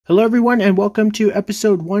Hello everyone and welcome to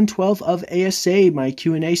episode 112 of A.S.A, my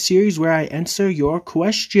Q&A series where I answer your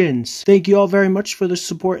questions. Thank you all very much for the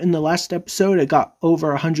support in the last episode. It got over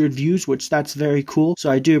 100 views, which that's very cool,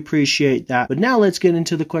 so I do appreciate that. But now let's get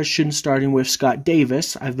into the questions, starting with Scott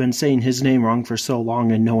Davis. I've been saying his name wrong for so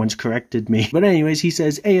long and no one's corrected me. But anyways, he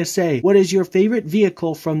says, A.S.A, what is your favorite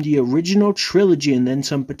vehicle from the original trilogy? And then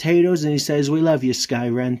some potatoes, and he says, we love you,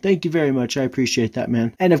 Skyren. Thank you very much, I appreciate that,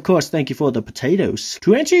 man. And of course, thank you for the potatoes.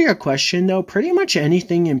 To answer your question though, pretty much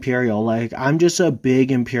anything Imperial. Like, I'm just a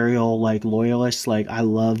big Imperial loyalist. Like, I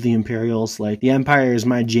love the Imperials. Like, the Empire is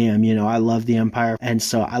my jam, you know. I love the Empire, and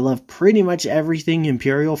so I love pretty much everything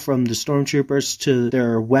Imperial, from the Stormtroopers to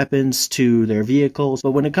their weapons to their vehicles.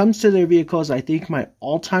 But when it comes to their vehicles, I think my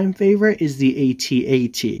all-time favorite is the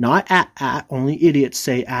A.T.A.T. Not AT-AT, only idiots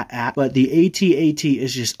say AT-AT, but the A.T.A.T.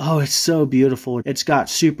 is just, oh, it's so beautiful. It's got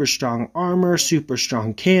super strong armor, super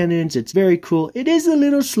strong cannons. It's very cool. It is a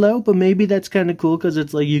little slow, but maybe that's kind of cool because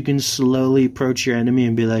it's like you can slowly approach your enemy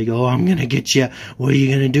and be like, oh, I'm gonna get you. What are you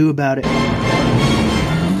gonna do about it?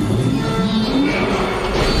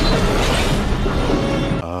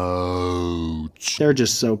 They're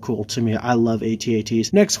just so cool to me. I love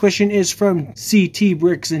AT-ATs. Next question is from CT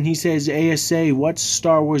Bricks, and he says, A.S.A, what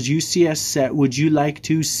Star Wars UCS set would you like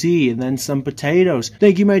to see? And then some potatoes.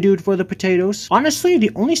 Thank you, my dude, for the potatoes. Honestly,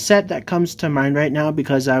 the only set that comes to mind right now,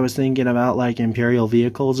 because I was thinking about like Imperial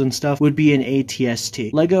vehicles and stuff, would be an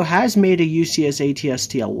AT-ST. LEGO has made a UCS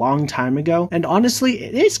AT-ST a long time ago, and honestly,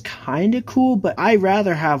 it is kind of cool, but I'd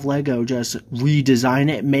rather have LEGO just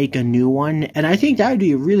redesign it, make a new one, and I think that would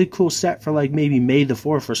be a really cool set for like maybe May the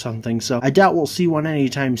 4th or something. So I doubt we'll see one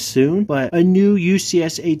anytime soon, but a new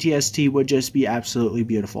UCS AT-ST would just be absolutely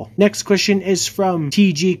beautiful. Next question is from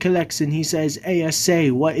TG Collects, and he says,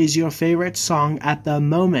 A.S.A, what is your favorite song at the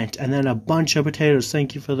moment? And then a bunch of potatoes.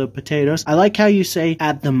 Thank you for the potatoes. I like how you say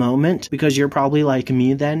at the moment, because you're probably like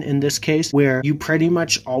me then in this case, where you pretty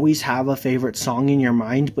much always have a favorite song in your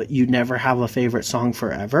mind, but you never have a favorite song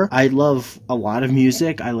forever. I love a lot of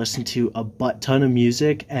music. I listen to a butt ton of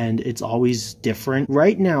music, and it's always different.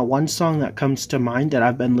 Right now, one song that comes to mind that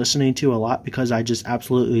I've been listening to a lot because I just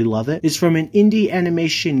absolutely love it is from an indie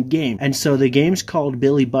animation game. And so the game's called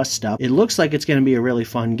Billy Bust Up. It looks like it's going to be a really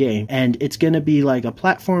fun game, and it's going to be like a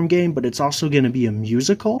platform game, but it's also going to be a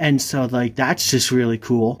musical. And so like that's just really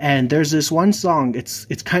cool. And there's this one song, it's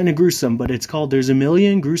kind of gruesome, but it's called There's a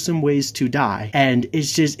Million Gruesome Ways to Die. And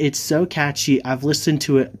it's so catchy. I've listened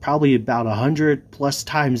to it probably about 100+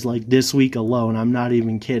 times like this week alone. I'm not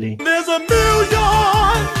even kidding. There's a million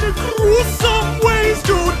gruesome ways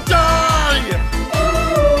to die.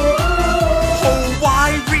 Oh,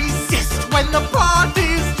 why resist when the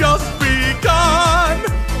party's just begun?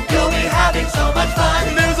 You'll be having so much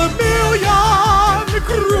fun. There's a million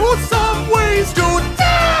gruesome ways to die.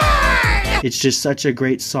 It's just such a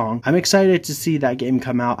great song. I'm excited to see that game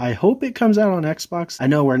come out. I hope it comes out on Xbox. I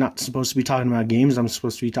know we're not supposed to be talking about games. I'm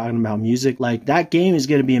supposed to be talking about music. Like, that game is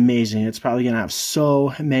going to be amazing. It's probably going to have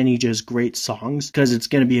so many just great songs because it's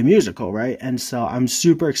going to be a musical, right? And so I'm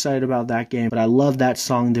super excited about that game. But I love that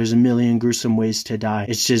song, There's a Million Gruesome Ways to Die.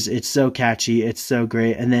 It's so catchy. It's so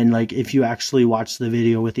great. And then, like, if you actually watch the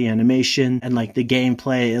video with the animation and, like, the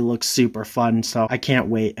gameplay, it looks super fun. So I can't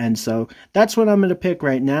wait. And so that's what I'm going to pick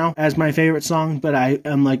right now as my favorite song. But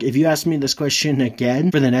I'm like, if you ask me this question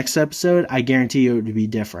again for the next episode, I guarantee you it would be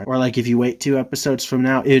different. Or like if you wait 2 episodes from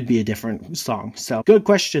now, it would be a different song. So good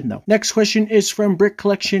question though. Next question is from Brick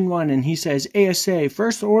Collection 1, and he says, A.S.A,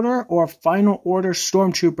 First Order or Final Order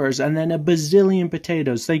Stormtroopers? And then a bazillion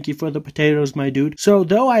potatoes. Thank you for the potatoes, my dude. So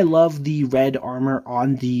though I love the red armor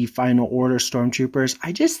on the Final Order Stormtroopers,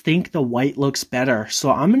 I just think the white looks better. So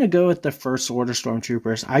I'm gonna go with the First Order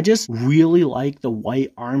Stormtroopers. I just really like the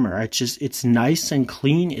white armor. It's nice and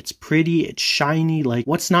clean, it's pretty, it's shiny. Like,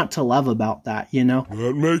 what's not to love about that, you know?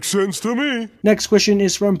 That makes sense to me. Next question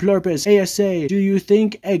is from Plurpus. A.S.A, do you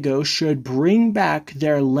think Eggo should bring back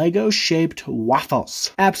their Lego-shaped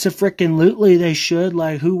waffles? Abso-frickin-lutely they should.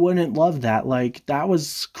 Like, who wouldn't love that? Like, that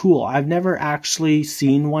was cool. I've never actually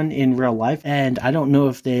seen one in real life, and I don't know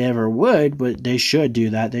if they ever would, but they should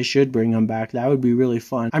do that. They should bring them back. That would be really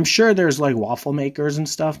fun. I'm sure there's like waffle makers and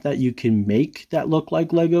stuff that you can make that look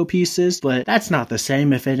like Lego pieces, but that's not the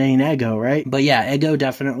same if it ain't Eggo, right? But yeah, Eggo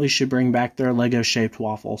definitely should bring back their Lego-shaped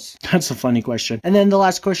waffles. That's a funny question. And then the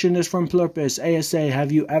last question is from Plurpus. A.S.A,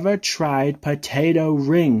 have you ever tried potato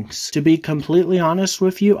rings? To be completely honest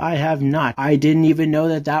with you, I have not. I didn't even know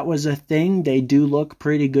that that was a thing. They do look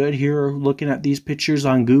pretty good here looking at these pictures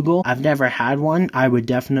on Google. I've never had one. I would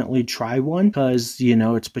definitely try one because, you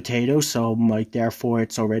know, it's potato, so like therefore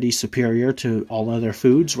it's already superior to all other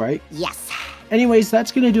foods, right? Yes. Anyways,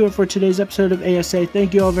 that's going to do it for today's episode of A.S.A.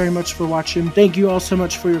 Thank you all very much for watching. Thank you all so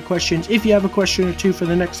much for your questions. If you have a question or two for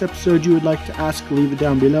the next episode you would like to ask, leave it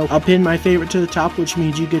down below. I'll pin my favorite to the top, which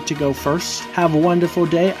means you get to go first. Have a wonderful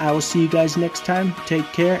day. I will see you guys next time. Take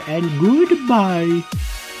care and goodbye.